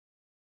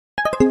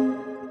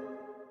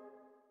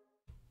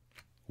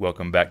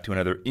Welcome back to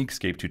another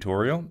Inkscape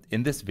tutorial.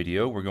 In this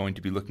video, we're going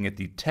to be looking at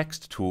the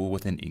text tool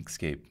within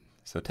Inkscape.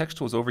 So text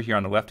tool is over here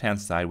on the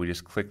left-hand side. We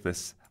just click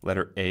this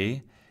letter A,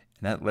 and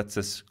that lets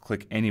us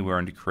click anywhere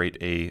and to create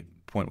a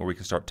point where we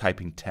can start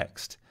typing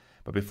text.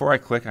 But before I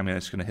click, I'm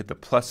just going to hit the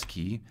plus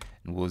key,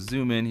 and we'll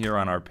zoom in here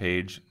on our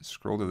page,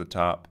 scroll to the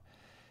top,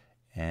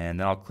 and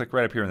then I'll click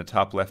right up here in the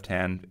top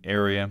left-hand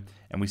area,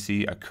 and we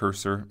see a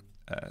cursor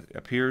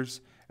appears,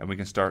 and we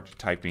can start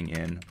typing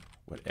in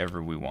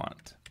whatever we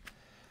want.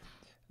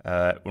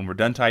 When we're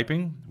done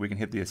typing, we can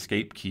hit the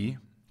escape key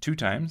 2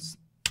 times,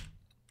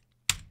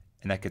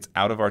 and that gets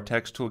out of our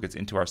text tool, gets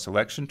into our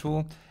selection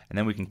tool, and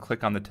then we can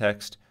click on the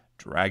text,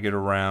 drag it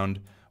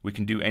around. We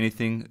can do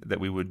anything that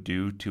we would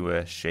do to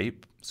a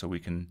shape, so we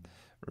can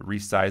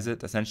resize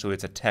it. Essentially,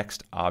 it's a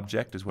text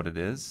object is what it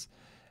is,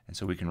 and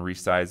so we can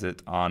resize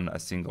it on a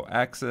single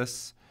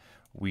axis.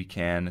 We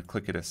can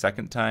click it a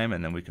second time,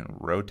 and then we can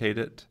rotate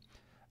it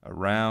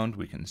around.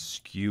 We can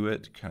skew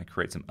it, kind of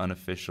create some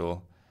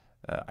unofficial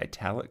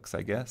italics,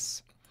 I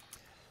guess.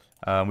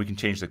 We can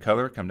change the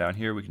color. Come down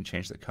here, we can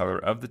change the color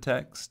of the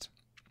text.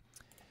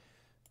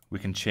 We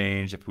can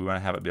change, if we want to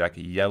have it be like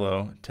a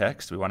yellow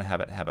text, we want to have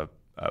it have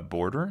a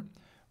border.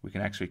 We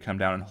can actually come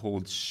down and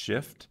hold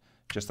shift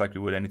just like we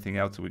would anything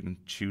else. So we can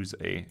choose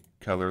a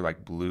color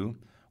like blue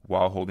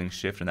while holding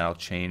shift, and that'll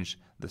change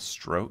the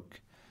stroke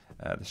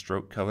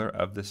color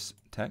of this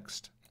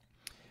text.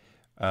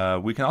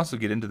 We can also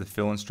get into the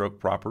fill and stroke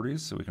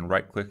properties, so we can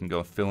right click and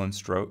go fill and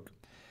stroke.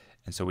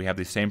 And so we have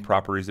the same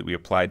properties that we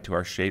applied to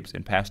our shapes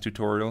in past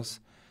tutorials.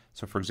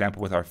 So for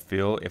example, with our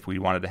fill, if we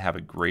wanted to have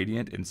a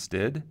gradient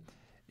instead,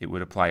 it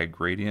would apply a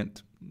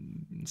gradient.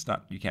 It's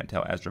not, you can't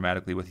tell as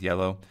dramatically with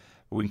yellow,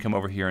 but we can come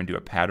over here and do a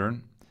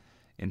pattern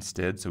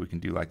instead. So we can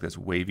do like this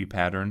wavy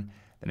pattern,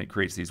 and it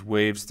creates these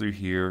waves through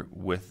here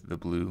with the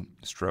blue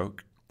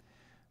stroke.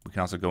 We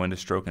can also go into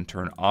stroke and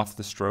turn off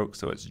the stroke,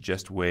 so it's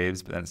just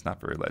waves, but then it's not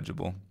very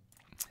legible.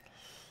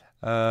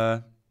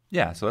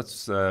 Yeah, so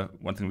that's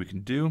one thing we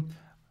can do.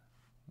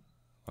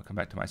 I'll come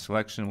back to my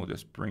selection. We'll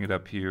just bring it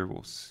up here.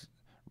 We'll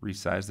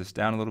resize this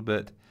down a little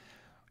bit.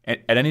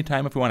 At any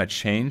time, if we want to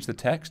change the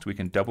text, we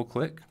can double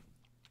click,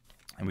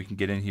 and we can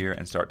get in here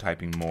and start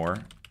typing more.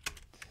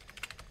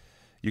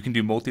 You can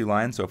do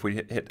multi-line, so if we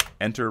hit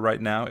enter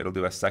right now, it'll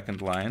do a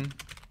second line.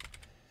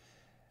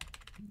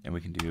 And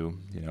we can do,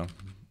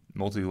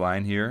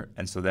 multi-line here.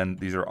 And so then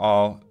these are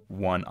all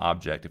one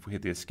object. If we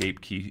hit the escape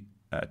key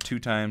 2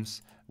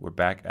 times, we're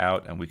back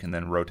out, and we can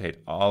then rotate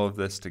all of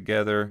this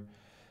together.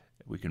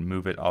 We can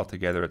move it all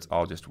together. It's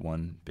all just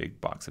one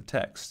big box of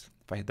text.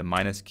 If I hit the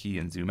minus key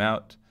and zoom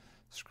out,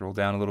 scroll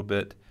down a little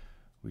bit,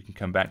 we can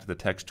come back to the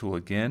text tool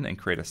again and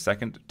create a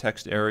second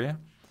text area.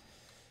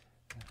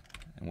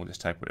 And we'll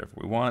just type whatever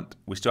we want.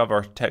 We still have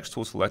our text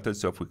tool selected,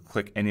 so if we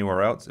click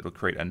anywhere else, it'll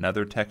create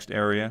another text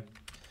area.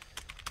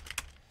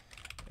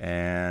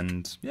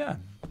 And yeah,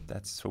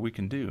 that's what we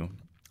can do.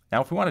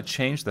 Now if we want to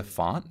change the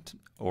font,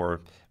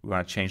 or we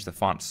want to change the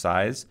font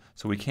size,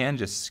 so we can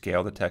just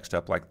scale the text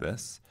up like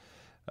this.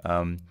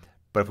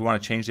 But if we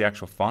want to change the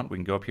actual font, we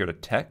can go up here to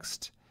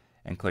text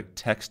and click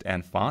text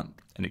and font,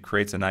 and it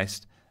creates a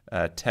nice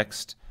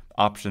text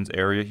options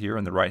area here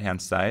on the right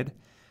hand side,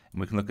 and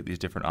we can look at these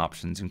different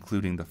options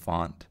including the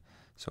font.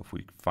 So if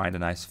we find a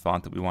nice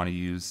font that we want to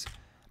use,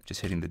 just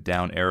hitting the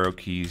down arrow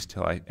keys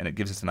and it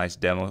gives us a nice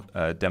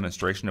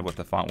demonstration of what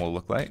the font will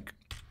look like.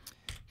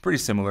 Pretty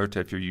similar to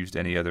if you're used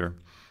any other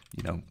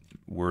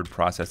word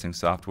processing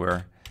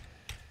software.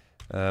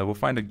 We'll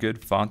find a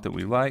good font that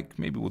we like.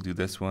 Maybe we'll do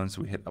this one.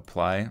 So we hit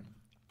apply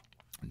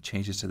and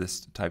changes to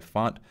this type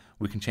font.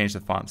 We can change the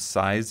font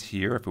size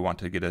here if we want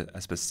to get a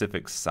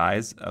specific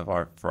size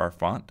for our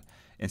font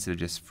instead of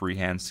just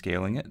freehand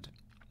scaling it.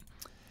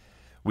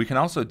 We can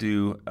also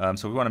do,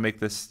 so we want to make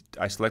this,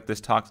 I select this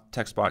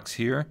text box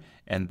here,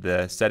 and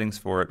the settings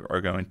for it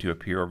are going to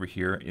appear over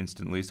here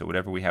instantly. So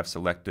whatever we have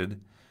selected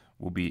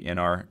will be in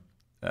our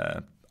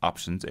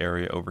options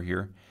area over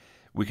here.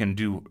 We can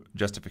do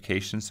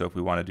justification, so if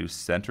we want to do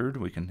centered,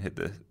 we can hit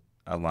the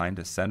align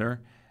to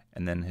center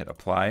and then hit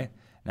apply.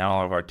 Now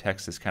all of our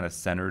text is kind of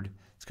centered.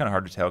 It's kind of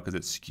hard to tell because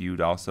it's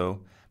skewed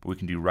also, but we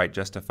can do right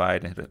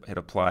justified and hit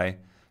apply.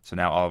 So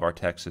now all of our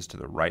text is to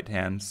the right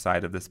hand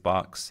side of this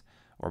box,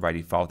 or by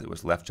default it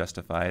was left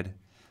justified.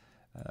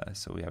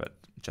 So we have it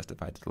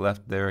justified to the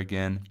left there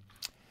again.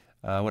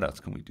 What else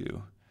can we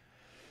do?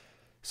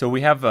 So we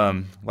have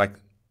like,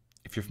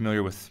 if you're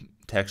familiar with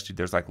text,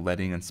 there's like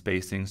leading and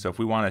spacing. So if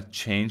we want to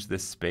change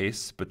this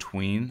space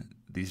between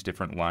these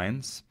different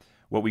lines,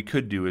 what we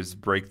could do is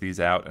break these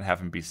out and have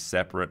them be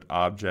separate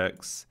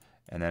objects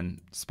and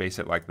then space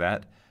it like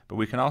that. But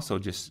we can also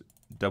just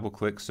double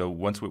click. So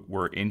once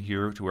we're in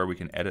here to where we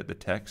can edit the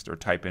text or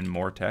type in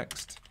more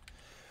text,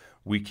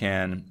 we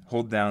can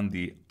hold down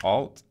the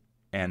Alt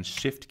and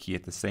Shift key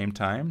at the same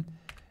time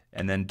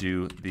and then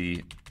do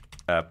the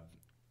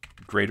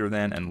greater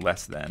than and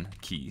less than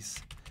keys.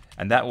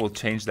 And that will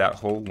change that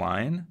whole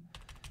line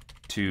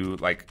to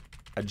like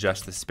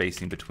adjust the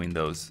spacing between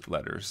those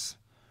letters.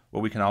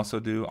 What we can also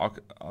do, I'll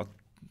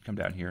come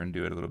down here and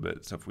do it a little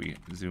bit. So if we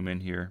zoom in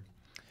here,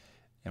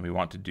 and we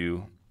want to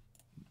do,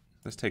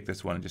 let's take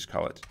this one and just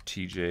call it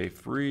TJ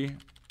free.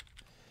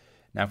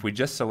 Now if we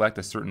just select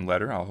a certain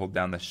letter, I'll hold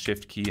down the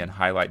Shift key and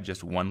highlight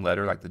just one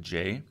letter like the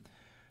J.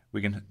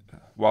 We can,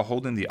 while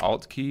holding the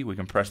Alt key, we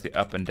can press the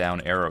up and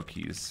down arrow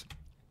keys.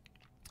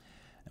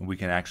 And we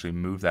can actually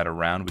move that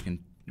around. We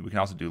can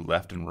also do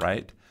left and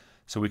right.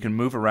 So we can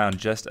move around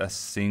just a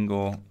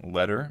single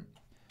letter.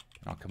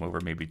 I'll come over,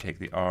 maybe take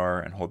the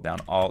R and hold down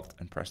Alt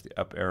and press the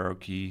up arrow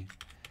key,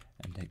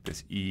 and take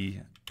this E,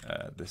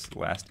 this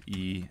last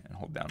E, and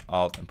hold down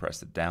Alt and press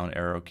the down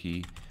arrow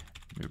key.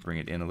 Maybe bring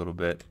it in a little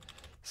bit.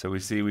 So we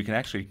see we can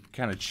actually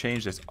kind of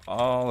change this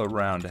all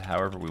around to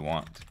however we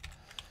want.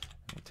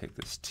 We'll take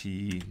this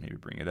T, maybe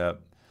bring it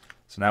up.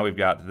 So now we've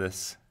got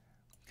this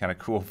kind of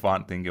cool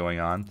font thing going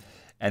on.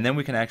 And then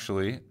we can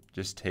actually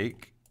just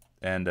take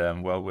and,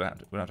 well, we don't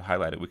have to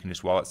highlight it. We can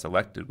just, while it's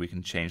selected, we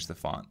can change the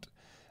font.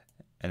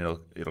 And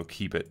it'll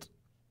keep it,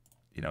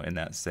 you know, in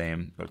that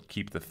same, it'll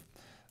keep the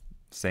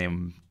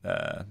same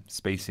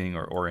spacing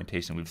or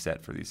orientation we've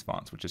set for these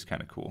fonts, which is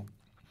kind of cool.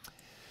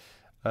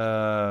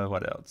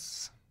 What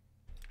else?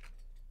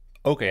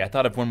 Okay, I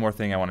thought of one more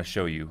thing I want to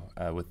show you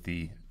with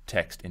the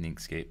text in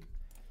Inkscape.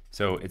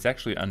 So it's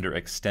actually under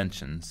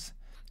Extensions,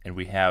 and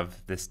we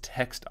have this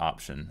text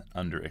option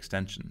under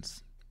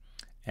Extensions.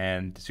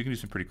 And so you can do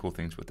some pretty cool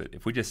things with it.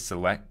 If we just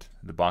select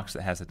the box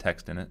that has the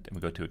text in it, and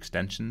we go to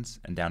Extensions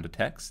and down to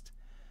Text,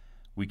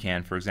 we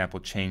can, for example,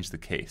 change the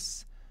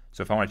case.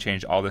 So if I want to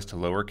change all this to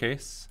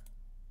lowercase,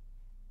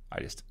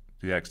 I just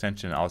do that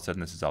extension, and all of a sudden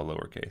this is all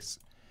lowercase.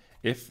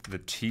 If the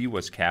T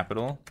was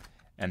capital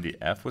and the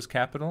F was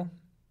capital,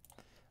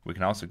 we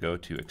can also go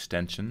to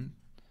Extensions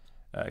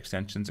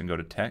and go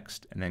to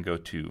Text, and then go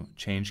to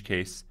Change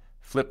Case,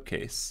 Flip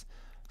Case.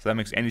 So that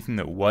makes anything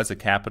that was a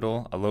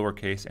capital a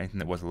lowercase, anything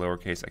that was a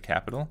lowercase a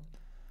capital.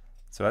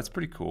 So that's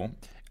pretty cool. And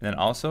then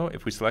also,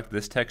 if we select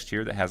this text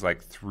here that has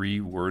like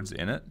 3 words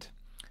in it,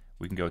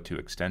 we can go to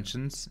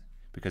Extensions,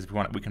 because if we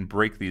want, we can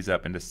break these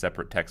up into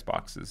separate text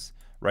boxes.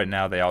 Right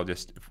now they all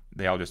just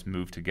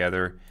move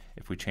together.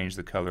 If we change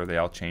the color, they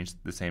all change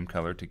the same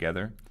color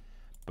together.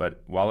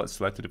 But while it's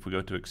selected, if we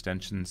go to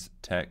Extensions,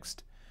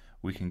 Text,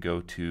 we can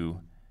go to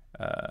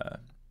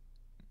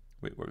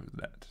wait, where was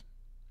that?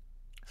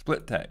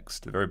 Split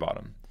text, the very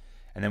bottom.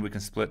 And then we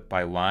can split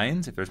by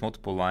lines. If there's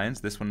multiple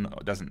lines, this one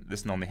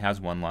only has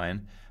 1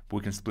 line, but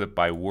we can split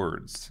by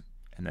words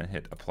and then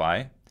hit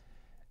apply.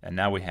 And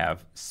now we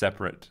have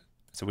separate,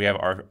 so we have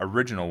our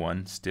original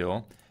one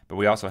still, but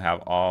we also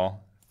have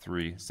all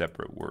 3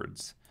 separate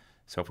words.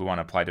 So if we want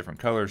to apply different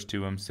colors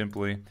to them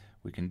simply,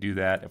 we can do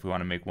that. If we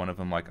want to make one of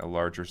them like a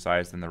larger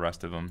size than the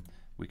rest of them,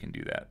 we can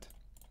do that.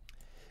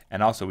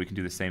 And also we can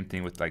do the same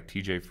thing with like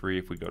TJ free.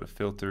 If we go to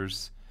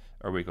filters,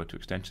 or we go to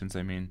extensions,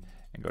 I mean,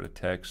 and go to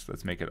text,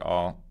 let's make it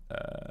all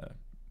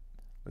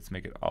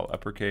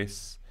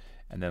uppercase,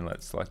 and then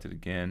let's select it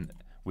again.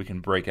 We can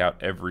break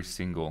out every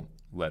single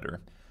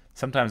letter.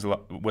 Sometimes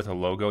with a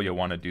logo you'll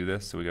want to do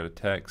this, so we go to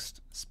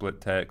text, split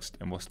text,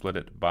 and we'll split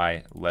it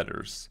by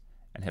letters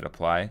and hit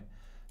apply.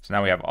 So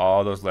now we have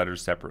all those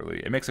letters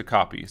separately. It makes a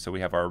copy, so we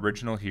have our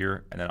original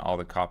here and then all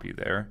the copy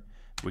there.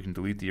 We can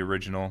delete the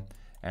original,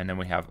 and then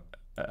we have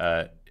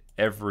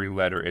every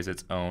letter is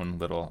its own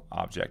little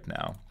object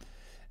now.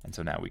 And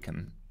so now we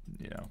can,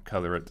 you know,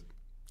 color it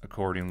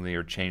accordingly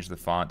or change the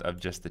font of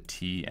just the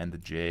T and the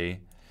J.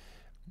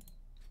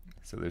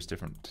 So there's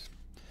different,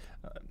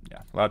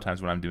 yeah, a lot of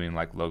times when I'm doing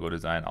like logo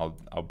design,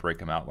 I'll break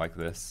them out like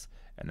this,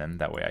 and then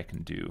that way I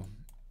can do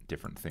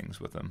different things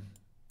with them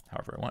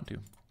however I want to.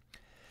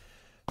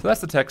 So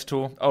that's the text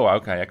tool. Oh,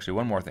 okay, actually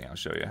one more thing I'll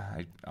show you.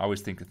 I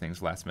always think of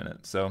things last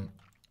minute. So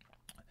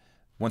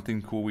one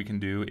thing cool we can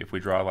do, if we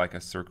draw like a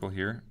circle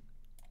here,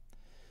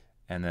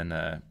 and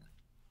then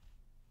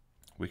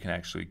we can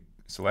actually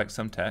select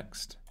some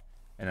text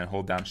and then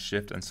hold down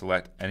Shift and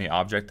select any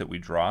object that we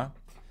draw,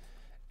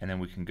 and then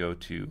we can go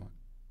to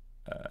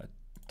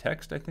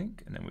text, I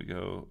think, and then we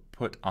go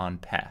put on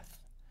path,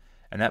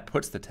 and that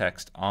puts the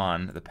text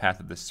on the path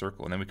of this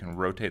circle, and then we can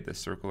rotate this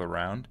circle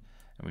around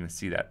and we can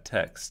see that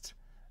text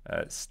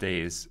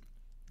stays,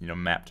 you know,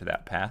 mapped to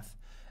that path.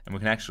 And we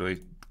can actually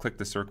click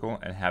the circle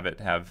and have it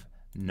have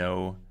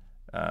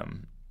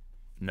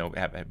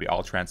have it be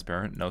all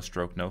transparent, no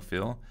stroke, no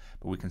fill,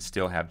 but we can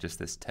still have just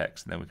this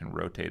text, and then we can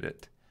rotate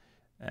it,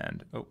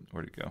 and oh,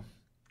 where'd it go?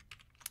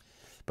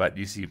 But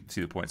you see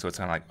the point. So it's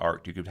kind of like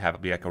art. You could have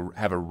it be like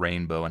have a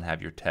rainbow and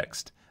have your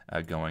text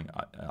going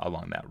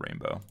along that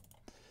rainbow,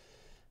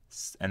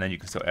 and then you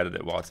can still edit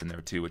it while it's in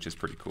there too, which is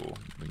pretty cool.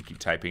 You can keep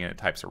typing and it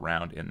types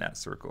around in that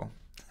circle.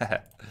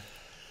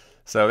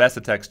 So that's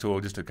the text tool.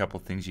 Just a couple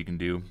things you can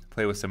do.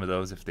 Play with some of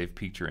those if they've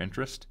piqued your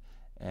interest.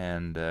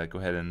 And go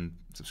ahead and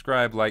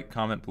subscribe, like,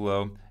 comment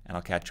below, and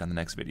I'll catch you on the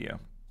next video.